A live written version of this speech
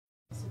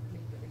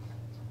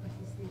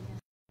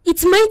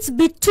It might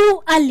be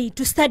too early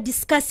to start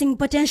discussing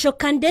potential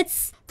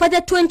candidates for the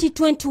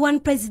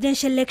 2021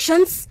 presidential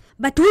elections,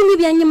 but Winnie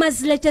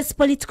Byanyima's latest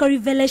political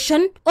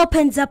revelation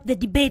opens up the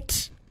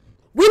debate.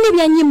 Winnie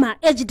Byanyima,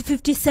 aged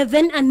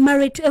 57 and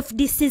married to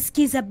FDC's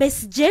Kizza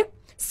Besigye,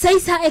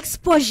 says her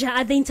exposure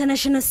at the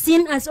international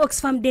scene as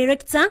Oxfam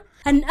director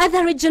and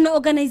other regional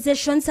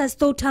organizations has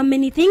taught her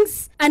many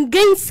things and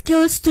gained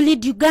skills to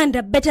lead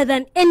Uganda better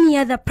than any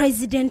other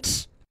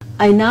president.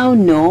 I now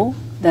know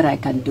that I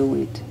can do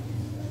it.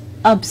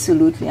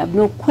 Absolutely. I have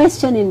no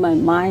question in my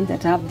mind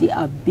that I have the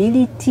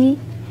ability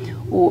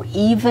or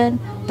even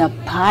the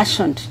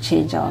passion to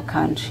change our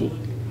country.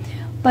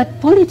 But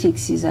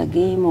politics is a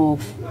game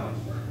of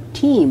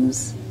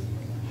teams.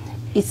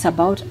 It's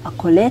about a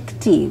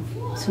collective.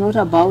 It's not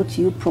about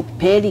you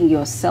propelling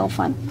yourself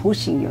and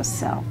pushing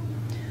yourself.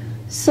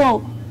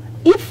 So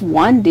if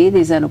one day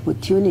there's an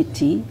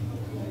opportunity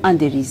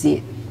and there is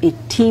a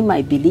team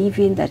I believe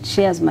in that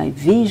shares my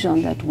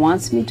vision, that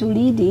wants me to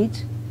lead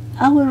it,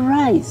 I will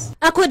rise.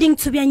 According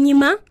to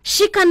Byanyima,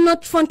 she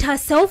cannot front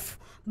herself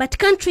but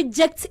can't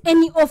reject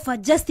any offer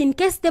just in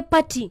case the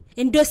party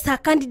endorsed her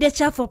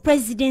candidature for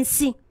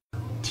presidency.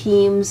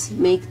 Teams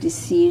make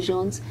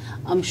decisions.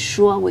 I'm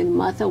sure when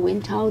Martha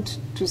went out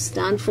to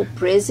stand for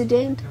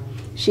president,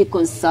 she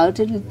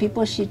consulted with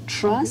people she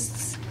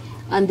trusts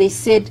and they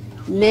said,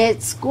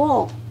 let's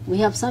go. We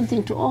have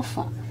something to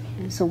offer.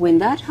 So when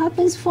that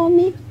happens for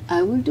me,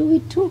 I will do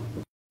it too.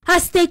 Her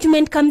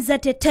statement comes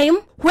at a time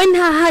when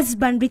her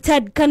husband,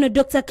 retired Colonel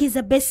Dr.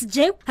 Kizza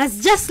Besigye,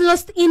 has just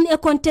lost in a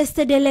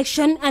contested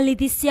election early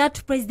this year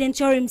to President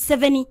Yoweri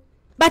Museveni.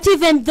 But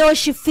even though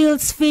she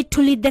feels fit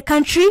to lead the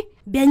country,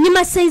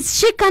 Byanyima says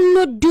she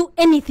cannot do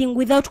anything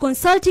without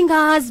consulting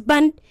her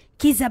husband,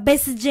 Kizza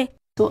Besigye.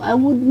 So I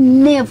would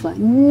never,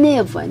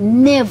 never,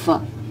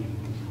 never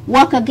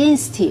work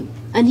against him.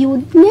 And he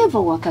would never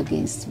work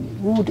against me.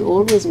 We would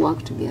always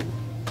work together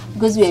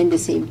because we are in the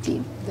same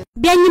team.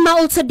 Byanyima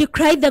also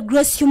decried the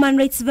gross human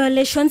rights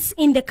violations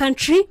in the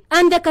country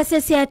and the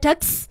Kasese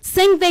attacks,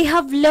 saying they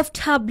have left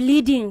her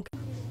bleeding.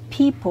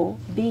 People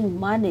being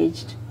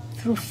managed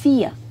through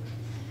fear.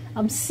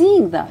 I'm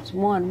seeing that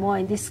more and more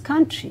in this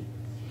country,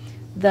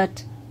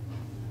 that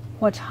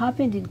what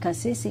happened in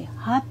Kasese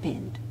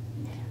happened,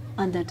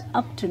 and that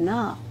up to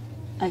now,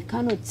 I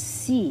cannot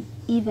see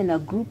even a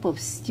group of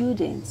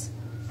students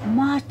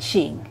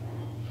marching,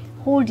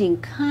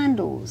 holding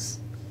candles,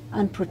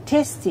 and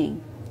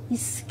protesting. Is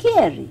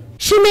scary.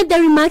 She made the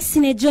remarks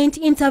in a joint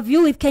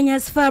interview with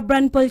Kenya's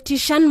firebrand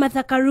politician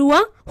Martha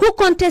Karua, who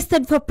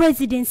contested for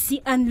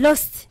presidency and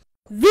lost.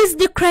 This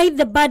decried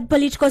the bad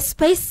political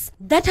space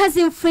that has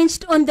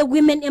infringed on the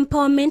women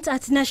empowerment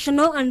at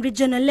national and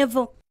regional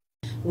level.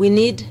 We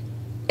need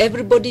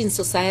everybody in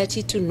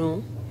society to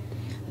know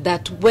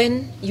that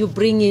when you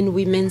bring in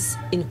women's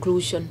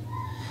inclusion,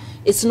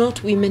 it's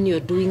not women you're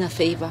doing a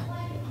favor,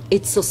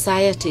 it's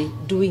society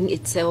doing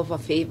itself a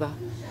favor.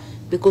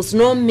 Because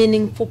no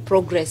meaningful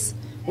progress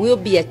will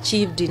be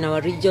achieved in our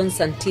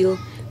regions until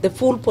the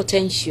full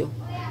potential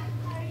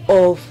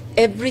of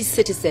every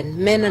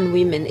citizen, men and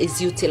women, is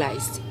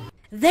utilized.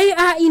 They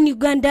are in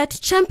Uganda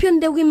to champion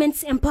the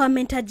women's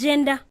empowerment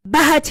agenda.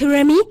 Bahati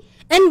Remy,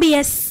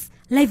 NBS,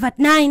 Live at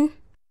 9.